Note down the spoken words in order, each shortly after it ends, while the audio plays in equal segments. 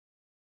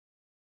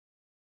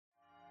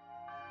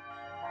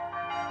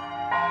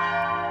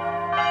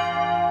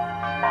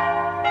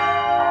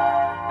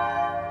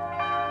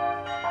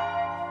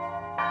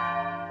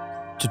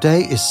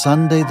Today is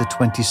Sunday, the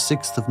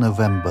 26th of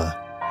November,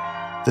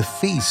 the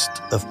feast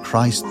of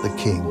Christ the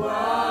King.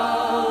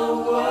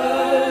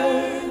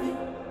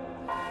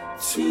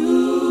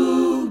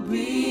 To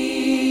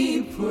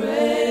be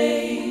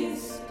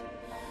praised,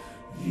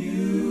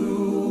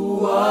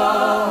 you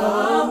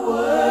are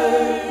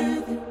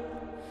worthy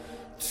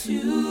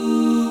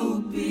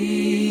to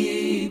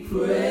be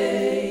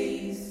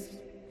praised.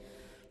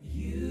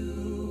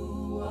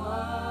 You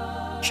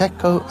are.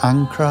 Checo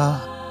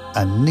Ankra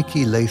and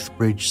Nikki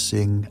Lathbridge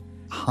sing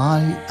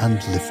High and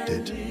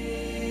Lifted.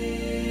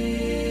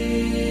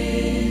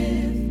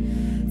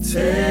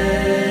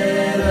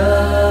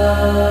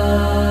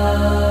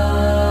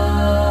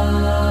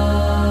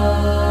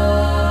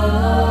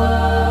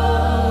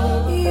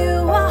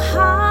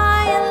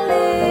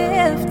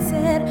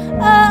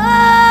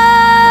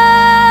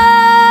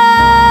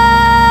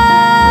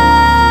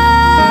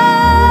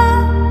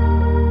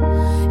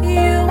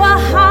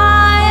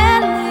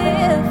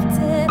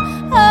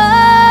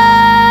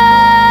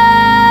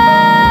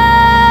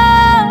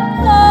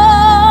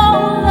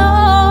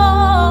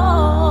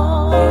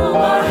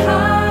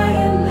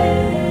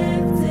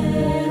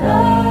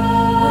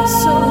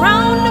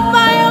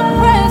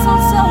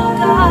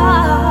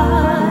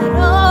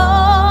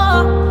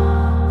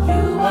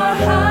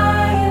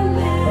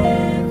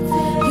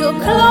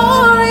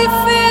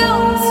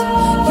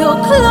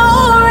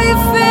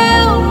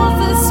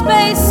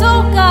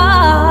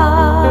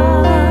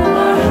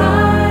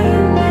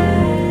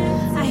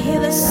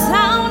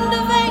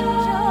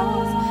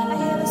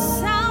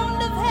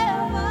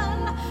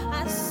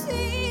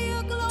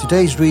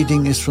 Today's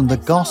reading is from the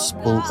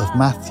Gospel of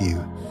Matthew.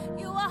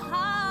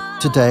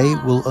 Today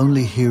we'll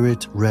only hear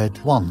it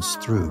read once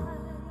through.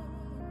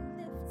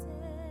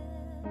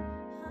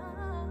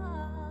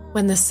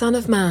 When the Son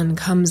of Man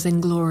comes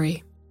in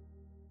glory,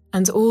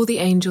 and all the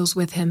angels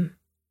with him,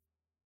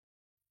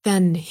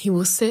 then he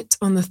will sit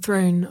on the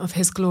throne of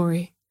his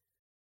glory.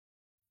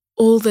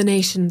 All the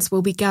nations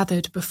will be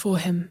gathered before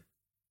him,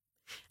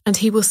 and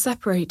he will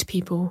separate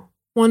people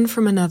one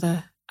from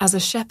another as a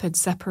shepherd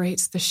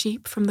separates the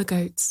sheep from the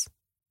goats.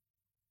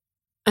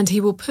 And he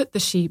will put the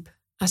sheep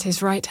at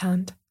his right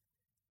hand,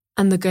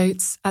 and the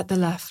goats at the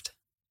left.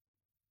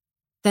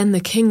 Then the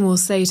King will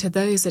say to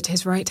those at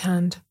his right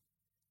hand,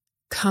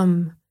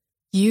 "Come,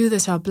 you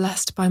that are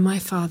blessed by my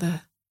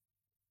Father,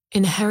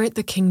 inherit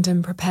the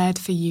kingdom prepared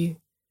for you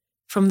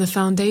from the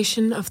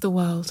foundation of the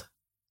world.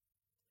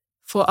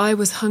 For I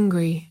was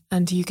hungry,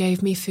 and you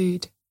gave me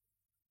food.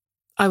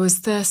 I was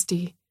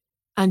thirsty,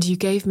 and you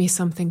gave me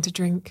something to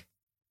drink.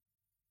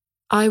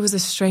 I was a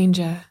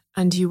stranger,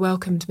 and you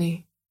welcomed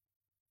me.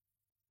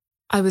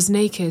 I was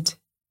naked,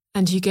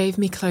 and you gave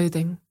me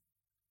clothing.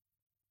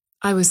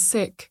 I was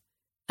sick,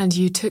 and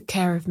you took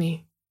care of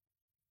me.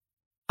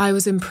 I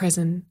was in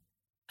prison,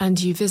 and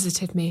you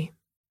visited me."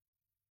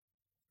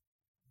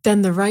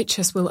 Then the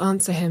righteous will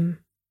answer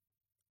him,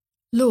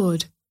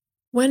 "Lord,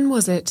 when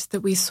was it that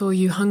we saw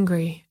you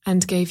hungry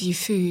and gave you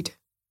food,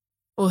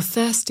 or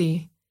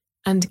thirsty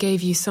and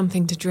gave you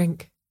something to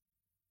drink?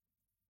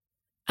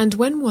 And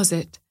when was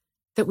it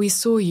that we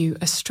saw you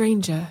a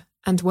stranger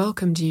and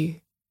welcomed you,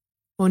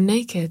 or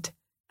naked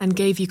and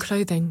gave you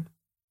clothing?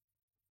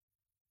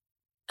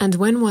 And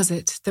when was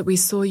it that we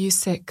saw you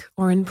sick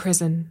or in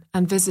prison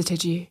and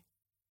visited you?"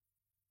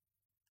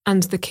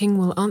 And the King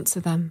will answer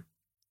them,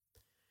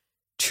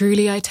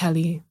 "Truly I tell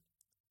you,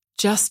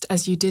 just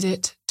as you did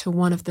it to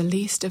one of the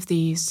least of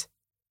these,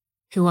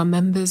 who are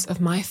members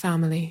of my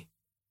family,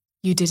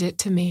 you did it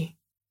to me."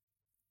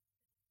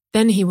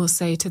 Then he will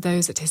say to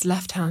those at his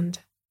left hand,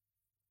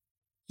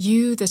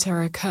 "You that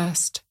are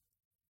accursed,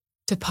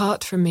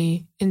 depart from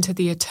me into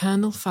the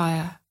eternal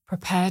fire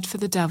prepared for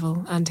the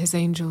devil and his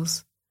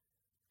angels.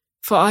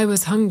 For I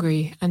was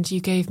hungry, and you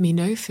gave me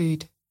no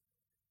food.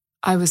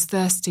 I was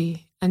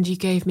thirsty, and you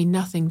gave me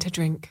nothing to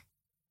drink.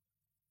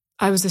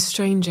 I was a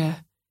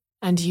stranger,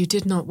 and you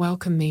did not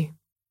welcome me.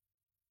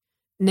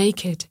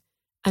 Naked,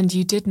 and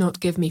you did not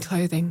give me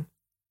clothing.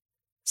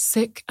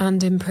 Sick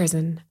and in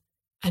prison,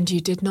 and you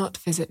did not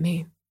visit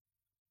me."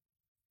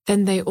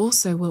 Then they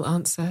also will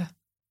answer,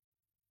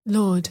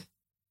 "Lord,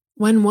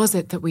 when was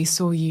it that we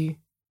saw you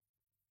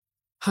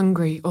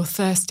hungry or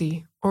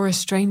thirsty, or a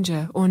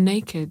stranger, or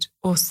naked,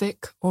 or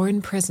sick, or in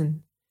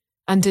prison,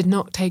 and did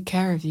not take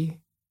care of you?"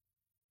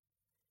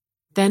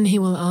 Then he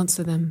will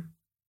answer them,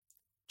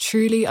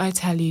 "Truly I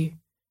tell you,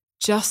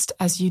 just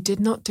as you did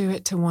not do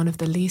it to one of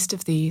the least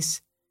of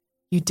these,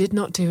 you did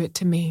not do it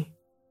to me."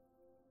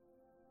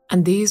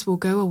 And these will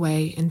go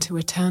away into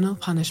eternal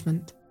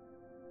punishment,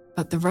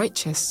 but the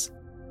righteous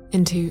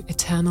into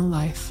eternal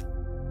life.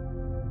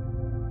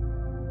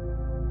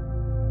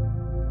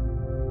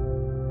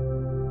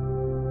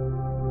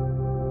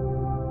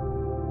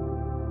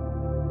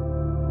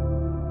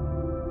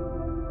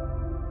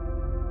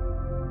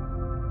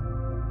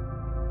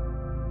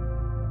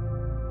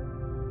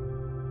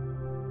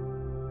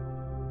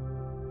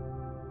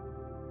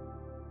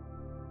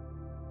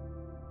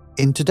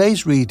 In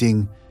today's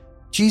reading,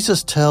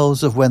 Jesus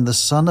tells of when the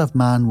Son of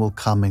Man will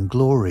come in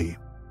glory.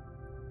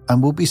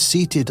 and will be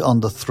seated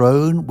on the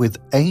throne with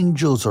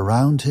angels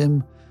around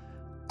him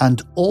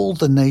and all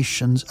the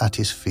nations at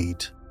his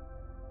feet.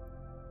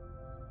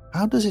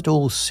 How does it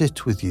all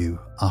sit with you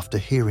after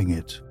hearing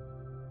it?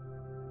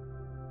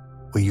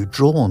 Were you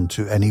drawn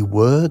to any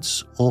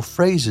words or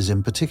phrases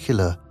in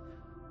particular,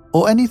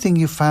 or anything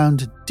you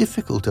found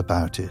difficult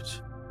about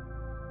it?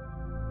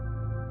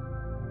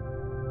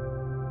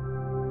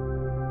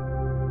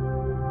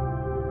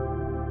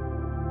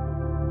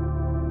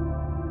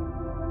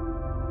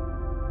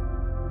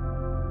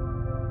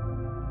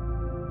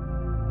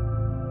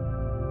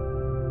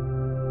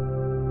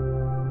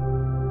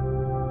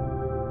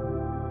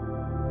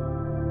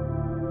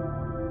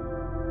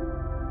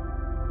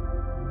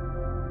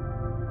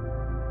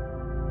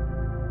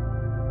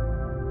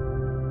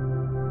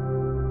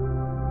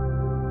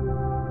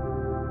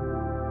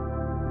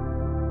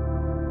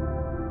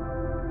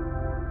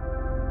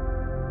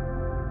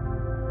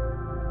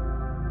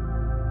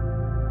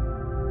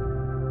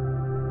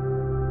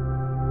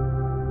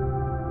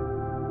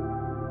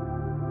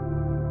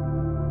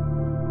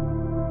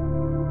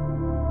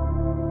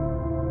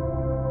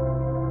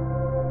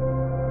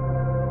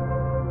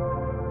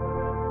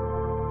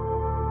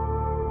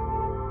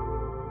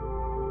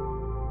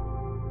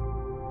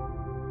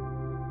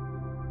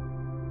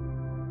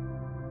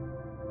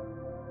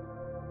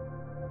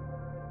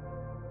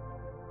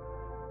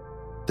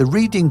 The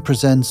reading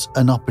presents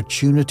an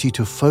opportunity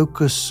to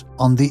focus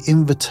on the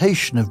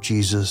invitation of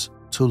Jesus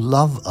to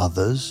love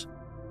others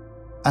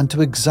and to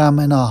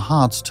examine our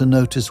hearts to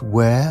notice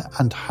where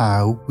and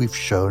how we've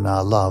shown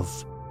our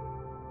love.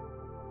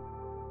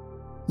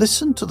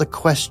 Listen to the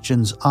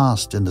questions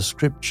asked in the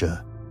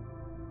scripture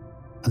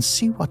and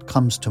see what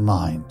comes to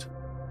mind.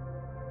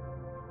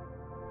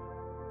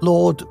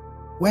 Lord,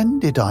 when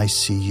did I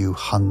see you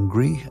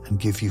hungry and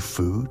give you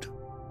food?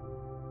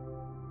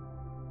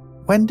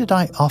 When did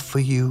I offer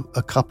you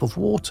a cup of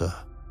water?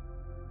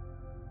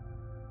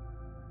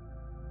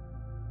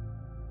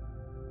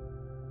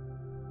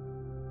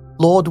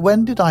 Lord,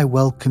 when did I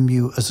welcome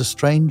you as a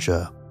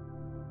stranger?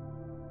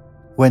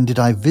 When did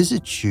I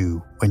visit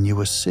you when you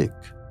were sick?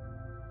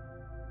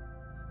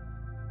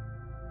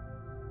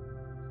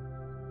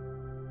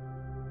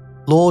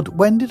 Lord,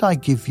 when did I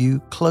give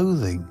you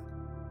clothing?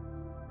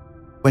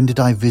 When did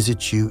I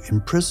visit you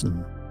in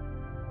prison?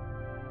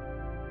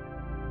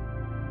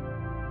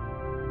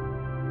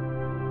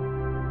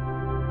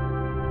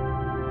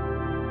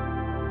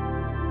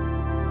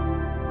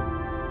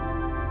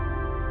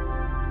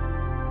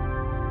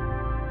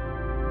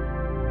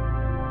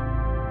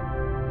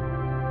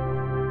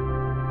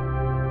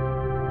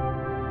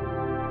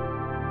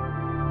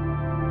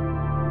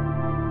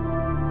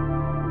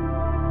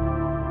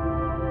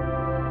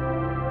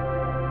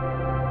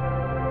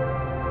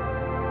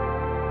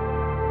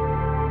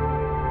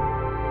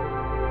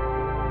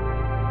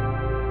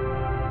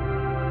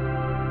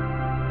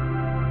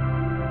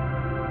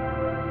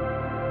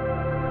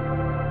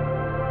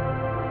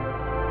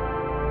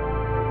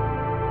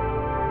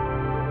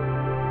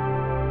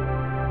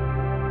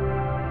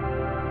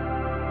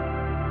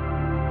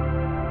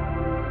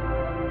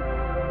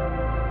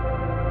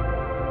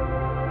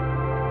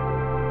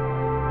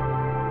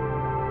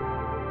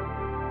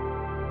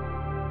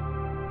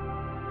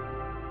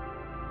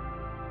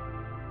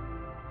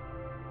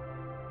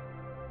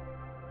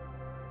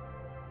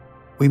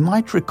 We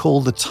might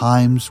recall the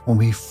times when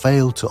we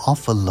failed to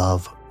offer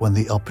love when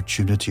the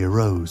opportunity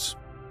arose.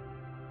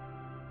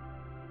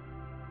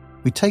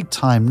 We take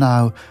time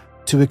now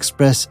to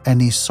express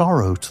any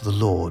sorrow to the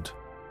Lord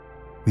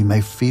we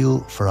may feel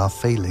for our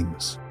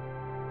failings.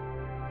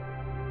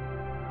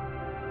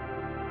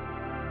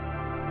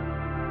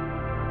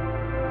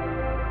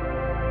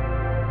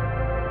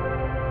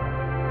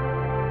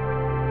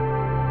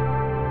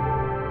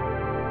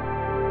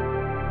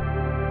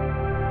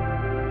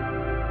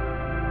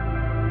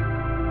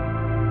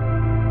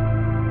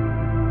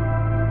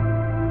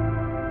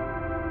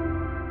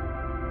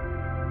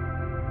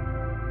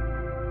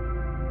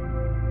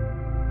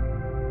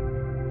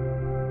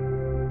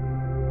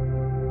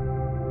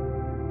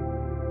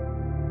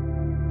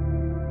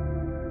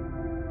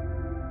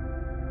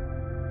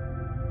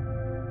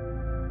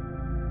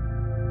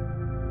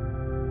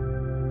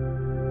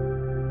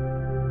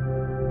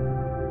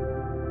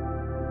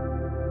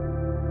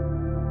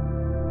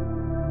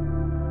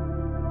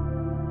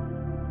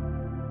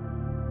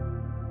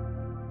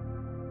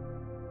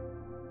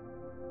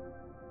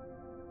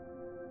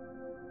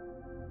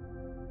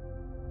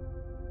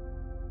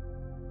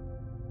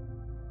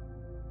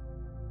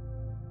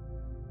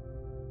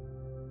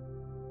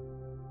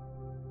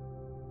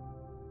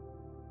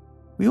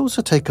 We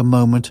also take a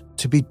moment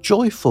to be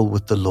joyful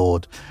with the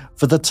Lord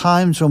for the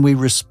times when we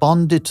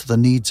responded to the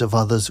needs of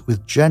others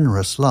with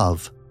generous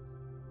love.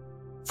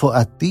 For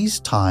at these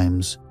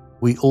times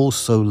we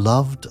also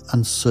loved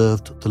and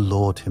served the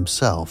Lord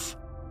himself.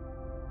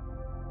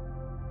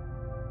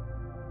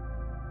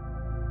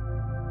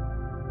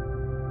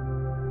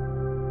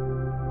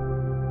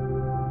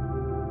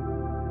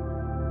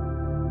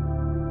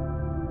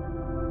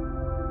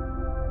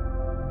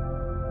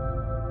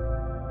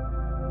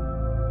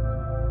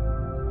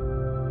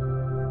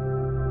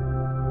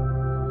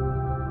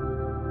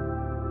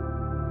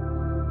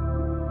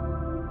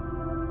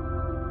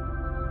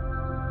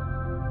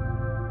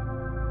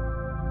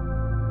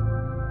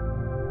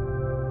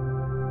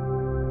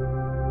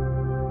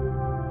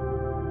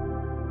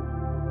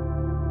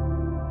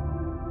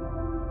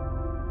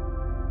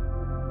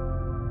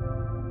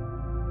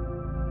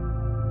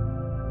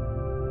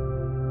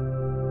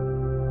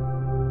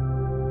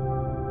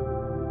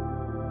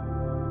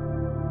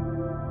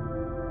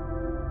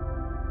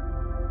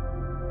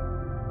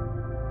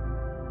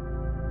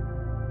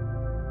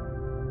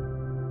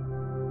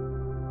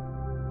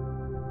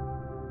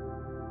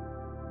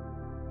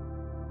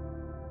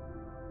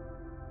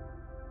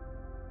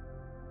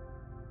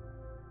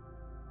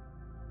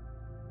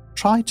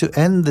 try to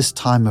end this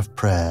time of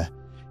prayer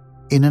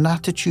in an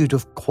attitude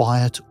of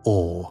quiet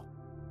awe,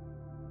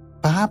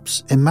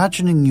 perhaps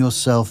imagining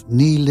yourself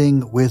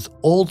kneeling with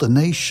all the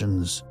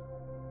nations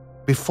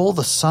before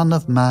the Son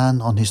of Man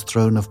on his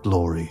throne of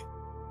glory.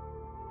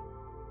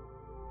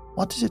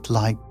 What is it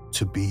like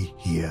to be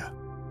here?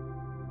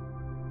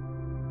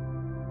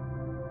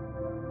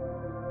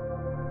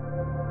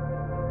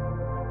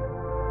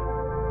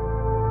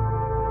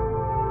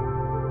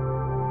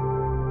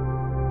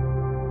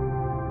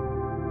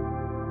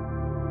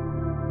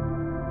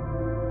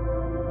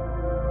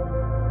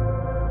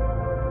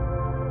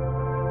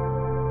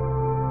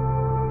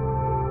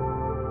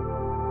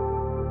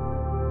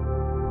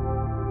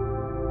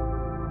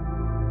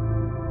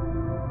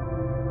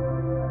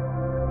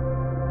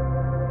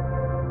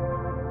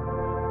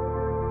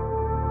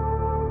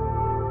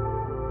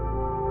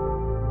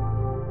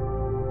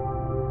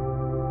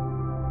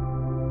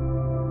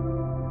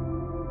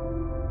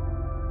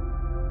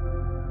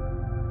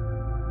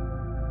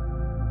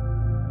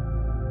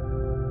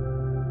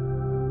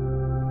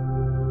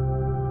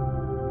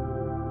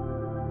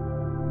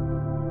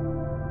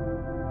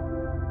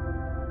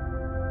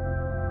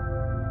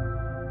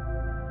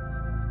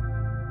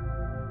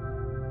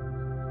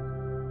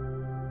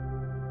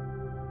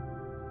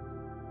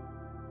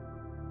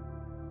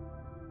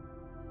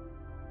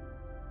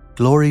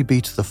 Glory be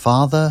to the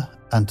Father,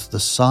 and to the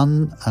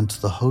Son, and to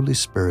the Holy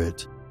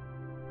Spirit.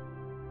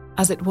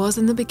 As it was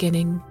in the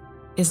beginning,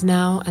 is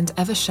now, and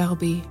ever shall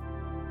be,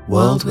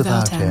 World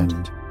without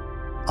end.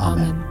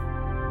 Amen.